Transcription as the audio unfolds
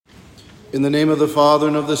In the name of the Father,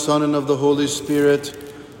 and of the Son, and of the Holy Spirit.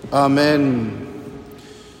 Amen.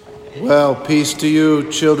 Well, peace to you,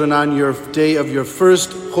 children, on your day of your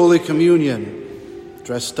first Holy Communion.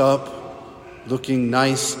 Dressed up, looking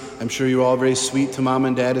nice. I'm sure you're all very sweet to Mom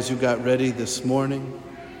and Dad as you got ready this morning.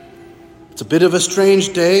 It's a bit of a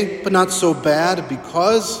strange day, but not so bad,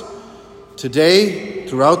 because today,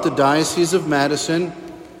 throughout the Diocese of Madison,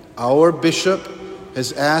 our bishop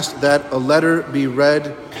has asked that a letter be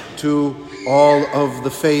read to all of the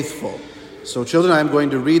faithful. So children, I'm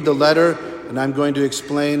going to read the letter and I'm going to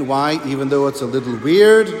explain why, even though it's a little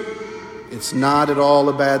weird, it's not at all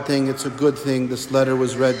a bad thing. It's a good thing this letter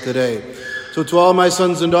was read today. So to all my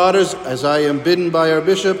sons and daughters, as I am bidden by our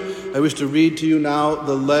bishop, I wish to read to you now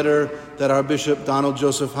the letter that our Bishop Donald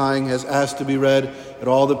Joseph Hying has asked to be read at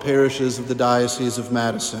all the parishes of the Diocese of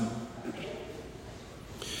Madison.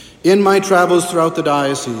 In my travels throughout the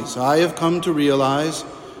diocese, I have come to realize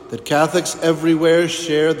that Catholics everywhere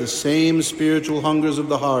share the same spiritual hungers of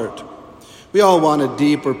the heart. We all want a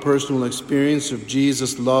deeper personal experience of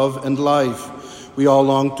Jesus' love and life. We all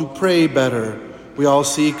long to pray better. We all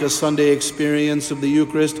seek a Sunday experience of the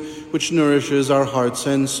Eucharist which nourishes our hearts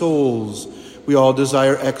and souls. We all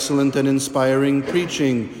desire excellent and inspiring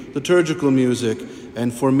preaching, liturgical music,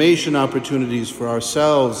 and formation opportunities for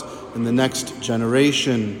ourselves and the next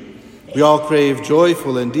generation. We all crave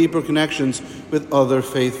joyful and deeper connections with other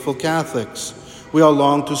faithful Catholics. We all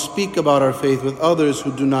long to speak about our faith with others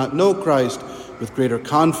who do not know Christ with greater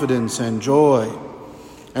confidence and joy.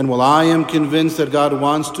 And while I am convinced that God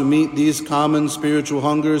wants to meet these common spiritual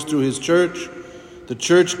hungers through His Church, the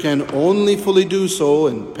Church can only fully do so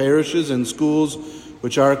in parishes and schools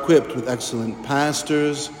which are equipped with excellent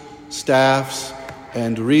pastors, staffs,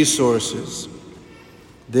 and resources.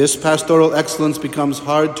 This pastoral excellence becomes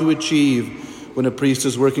hard to achieve when a priest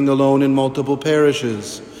is working alone in multiple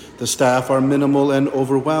parishes. The staff are minimal and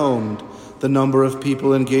overwhelmed. The number of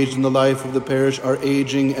people engaged in the life of the parish are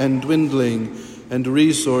aging and dwindling, and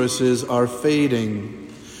resources are fading.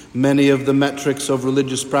 Many of the metrics of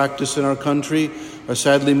religious practice in our country are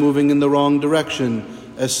sadly moving in the wrong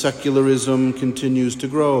direction as secularism continues to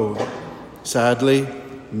grow. Sadly,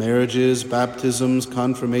 marriages, baptisms,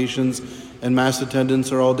 confirmations, and mass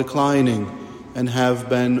attendance are all declining and have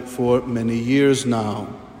been for many years now.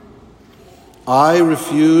 I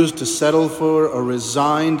refuse to settle for a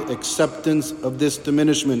resigned acceptance of this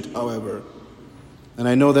diminishment, however, and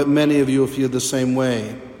I know that many of you feel the same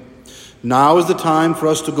way. Now is the time for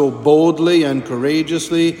us to go boldly and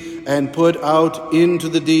courageously and put out into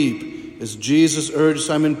the deep, as Jesus urged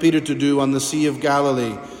Simon Peter to do on the Sea of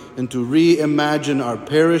Galilee, and to reimagine our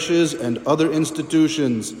parishes and other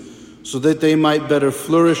institutions so that they might better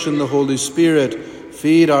flourish in the Holy Spirit,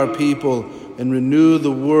 feed our people, and renew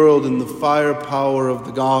the world in the firepower of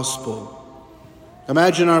the gospel.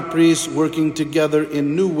 Imagine our priests working together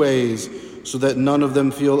in new ways so that none of them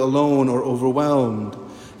feel alone or overwhelmed.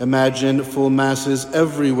 Imagine full masses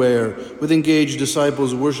everywhere with engaged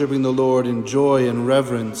disciples worshiping the Lord in joy and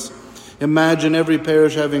reverence. Imagine every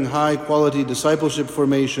parish having high-quality discipleship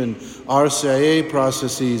formation, RCIA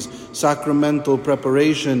processes, sacramental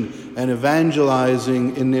preparation, and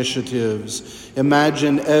evangelizing initiatives.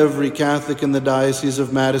 Imagine every Catholic in the Diocese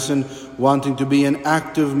of Madison wanting to be an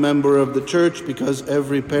active member of the Church, because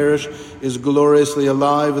every parish is gloriously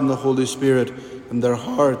alive in the Holy Spirit and their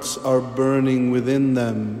hearts are burning within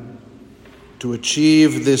them. To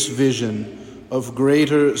achieve this vision of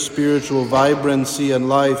greater spiritual vibrancy and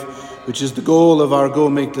life, which is the goal of our Go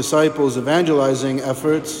Make Disciples evangelizing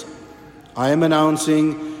efforts, I am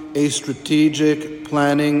announcing a strategic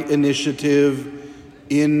planning initiative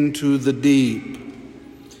into the deep.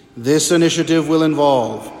 This initiative will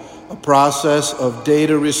involve a process of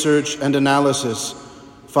data research and analysis,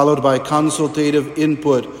 followed by consultative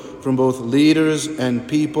input from both leaders and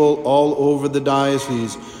people all over the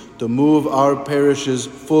diocese to move our parishes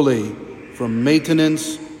fully from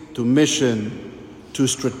maintenance to mission, to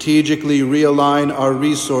strategically realign our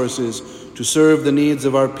resources to serve the needs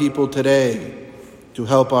of our people today, to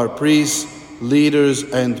help our priests, leaders,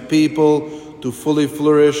 and people to fully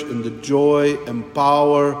flourish in the joy and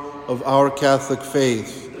power of our Catholic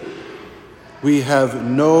faith. We have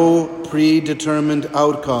no predetermined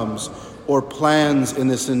outcomes or plans in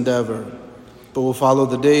this endeavor, but will follow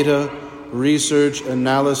the data, research,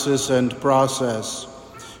 analysis, and process.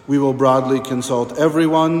 We will broadly consult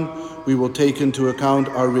everyone. We will take into account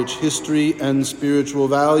our rich history and spiritual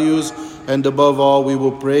values, and above all, we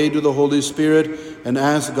will pray to the Holy Spirit and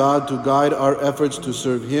ask God to guide our efforts to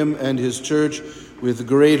serve Him and His Church with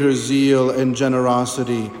greater zeal and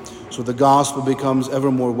generosity, so the gospel becomes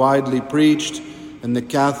ever more widely preached and the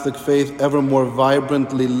Catholic faith ever more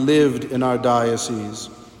vibrantly lived in our diocese.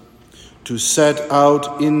 To set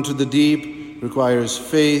out into the deep requires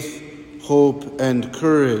faith, hope, and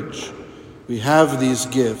courage. We have these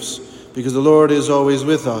gifts because the Lord is always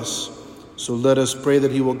with us. So let us pray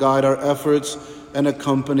that he will guide our efforts and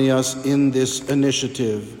accompany us in this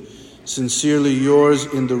initiative. Sincerely yours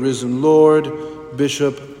in the risen Lord,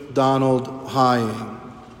 Bishop Donald Hying.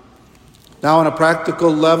 Now, on a practical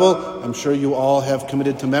level, I'm sure you all have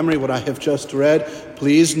committed to memory what I have just read.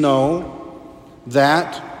 Please know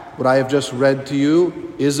that what I have just read to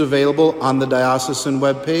you is available on the diocesan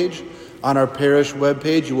webpage. On our parish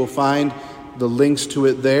webpage, you will find the links to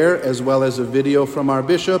it there, as well as a video from our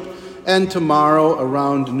bishop. And tomorrow,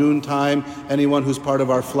 around noontime, anyone who's part of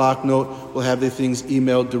our flock note will have the things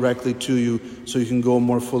emailed directly to you, so you can go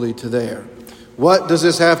more fully to there. What does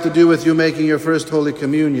this have to do with you making your first Holy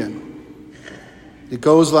Communion? It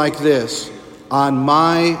goes like this. On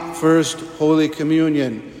my first Holy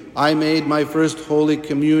Communion, I made my first Holy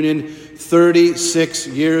Communion 36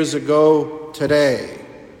 years ago today.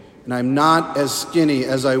 And I'm not as skinny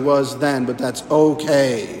as I was then, but that's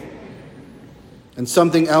okay. And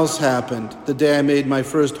something else happened the day I made my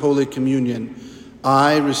first Holy Communion.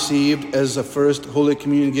 I received as a first Holy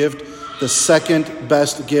Communion gift the second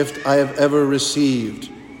best gift I have ever received.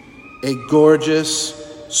 A gorgeous,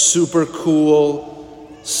 super cool,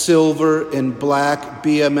 silver and black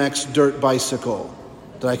BMX dirt bicycle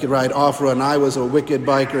that I could ride off-road, and I was a wicked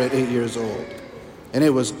biker at 8 years old. And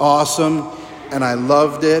it was awesome, and I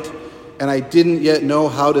loved it, and I didn't yet know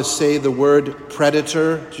how to say the word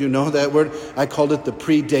predator. Do you know that word? I called it the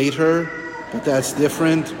predator, but that's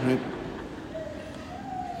different, right?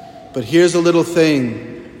 But here's a little thing.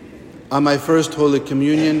 On my first Holy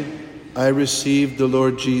Communion, I received the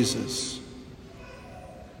Lord Jesus.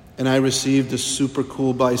 And I received a super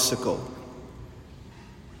cool bicycle.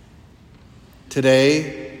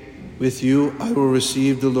 Today, with you, I will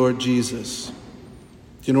receive the Lord Jesus. Do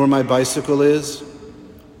you know where my bicycle is?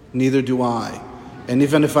 Neither do I. And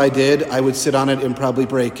even if I did, I would sit on it and probably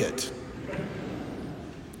break it.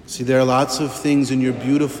 See, there are lots of things in your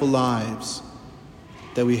beautiful lives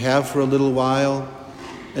that we have for a little while,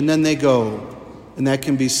 and then they go. And that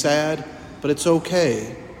can be sad, but it's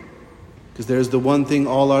okay. Because there's the one thing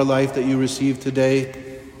all our life that you receive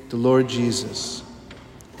today, the Lord Jesus,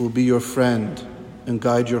 who will be your friend and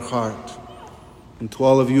guide your heart. And to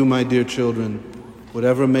all of you, my dear children,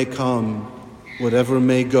 whatever may come, whatever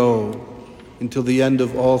may go, until the end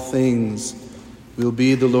of all things, will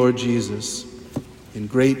be the Lord Jesus. In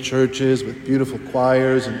great churches with beautiful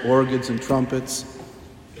choirs and organs and trumpets,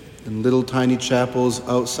 and little tiny chapels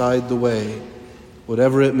outside the way,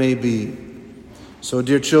 whatever it may be. So,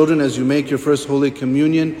 dear children, as you make your first Holy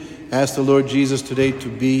Communion, ask the Lord Jesus today to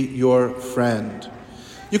be your friend.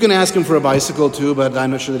 You can ask him for a bicycle too, but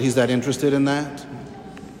I'm not sure that he's that interested in that.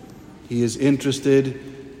 He is interested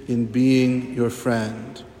in being your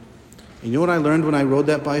friend. And you know what I learned when I rode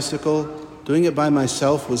that bicycle? Doing it by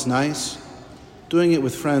myself was nice. Doing it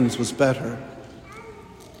with friends was better.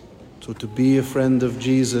 So to be a friend of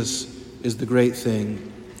Jesus is the great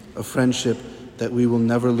thing, a friendship that we will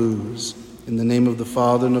never lose. In the name of the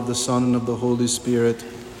Father, and of the Son, and of the Holy Spirit.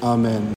 Amen.